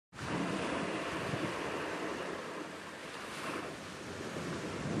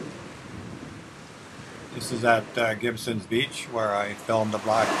This is at Gibson's Beach where I filmed the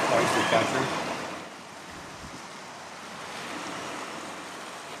black oyster catchers.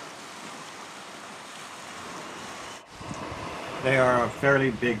 They are a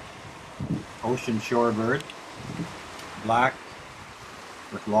fairly big ocean shore bird, black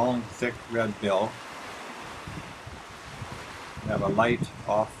with long thick red bill. They have a light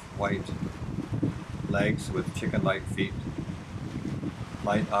off-white legs with chicken-like feet,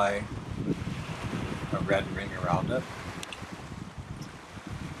 light eye, a red ring around it.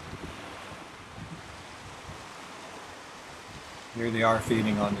 Here they are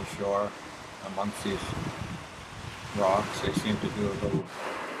feeding on the shore amongst these rocks. They seem to do a little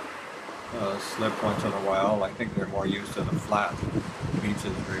slip once in a while. I think they're more used to the flat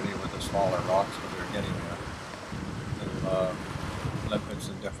beaches really with the smaller rocks, but they're getting little limpets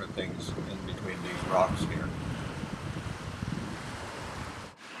and different things in between these rocks here.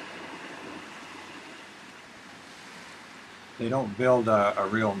 They don't build a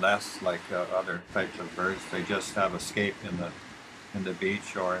real nest like other types of birds. They just have escape in the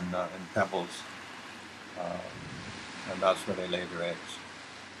beach or in pebbles, and that's where they lay their eggs,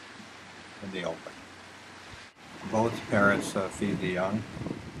 in the open. Both parents feed the young,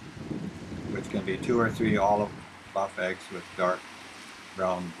 which can be 2 or 3 olive buff eggs with dark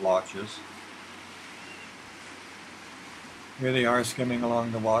brown blotches. Here they are skimming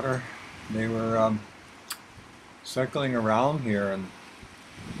along the water. They were circling around here and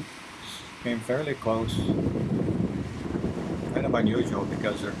came fairly close. Kind of unusual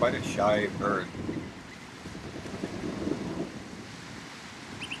because they're quite a shy bird.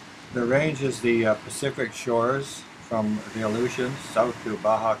 The range is the Pacific shores from the Aleutians south to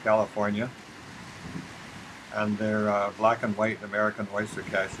Baja California, and their black and white American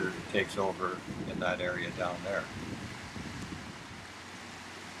oystercatcher takes over in that area down there.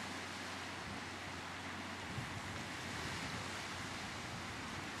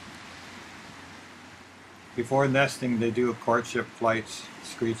 Before nesting, they do courtship flights,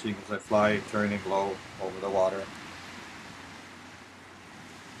 screeching as they fly, turning low over the water.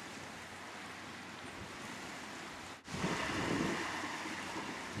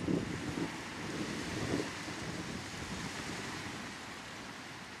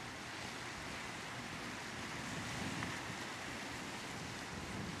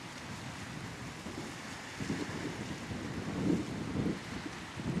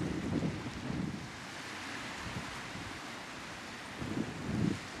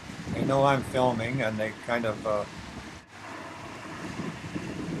 They know I'm filming, and they kind of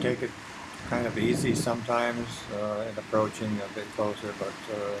take it kind of easy sometimes in approaching a bit closer, but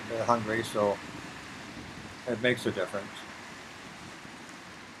they're hungry, so it makes a difference.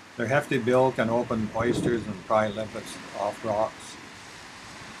 Their hefty bill can open oysters and pry limpets off rocks.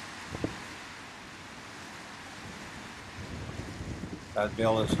 That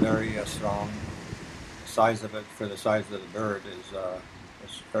bill is very strong. The size of it for the size of the bird is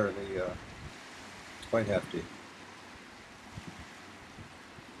fairly, it's quite hefty.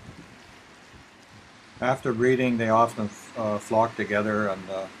 After breeding, they often flock together and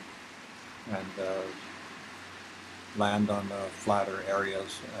land on the flatter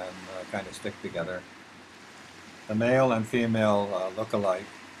areas and kind of stick together. The male and female look alike.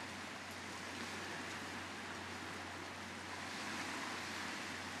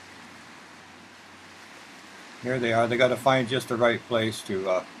 Here they are. They got to find just the right place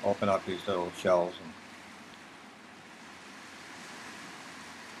to open up these little shells.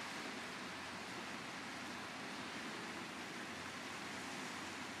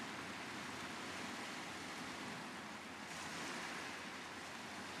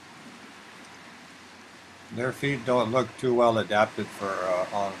 Their feet don't look too well adapted for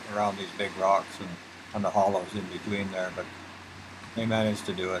around these big rocks and on the hollows in between there, but they managed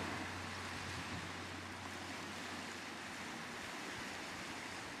to do it.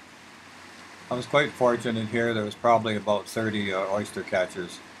 I was quite fortunate here. There was probably about 30 oyster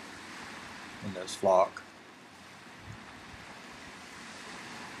catchers in this flock.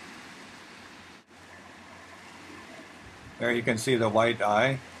 There you can see the white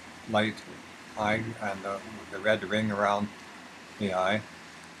eye, light eye, and the red ring around the eye.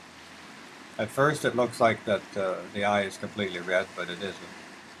 At first it looks like that the eye is completely red, but it isn't.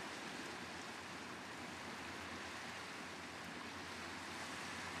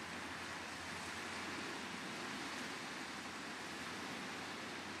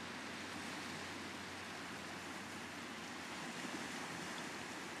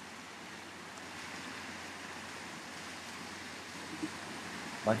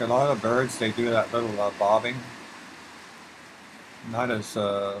 Like a lot of birds, they do that little bobbing. Not as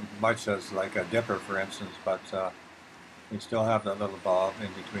much as like a dipper, for instance, but they still have that little bob in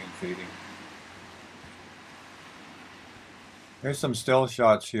between feeding. There's some still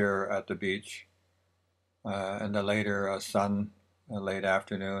shots here at the beach in the later sun, late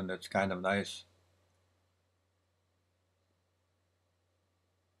afternoon. That's kind of nice.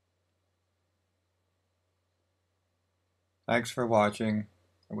 Thanks for watching.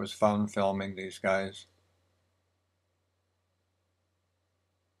 It was fun filming these guys.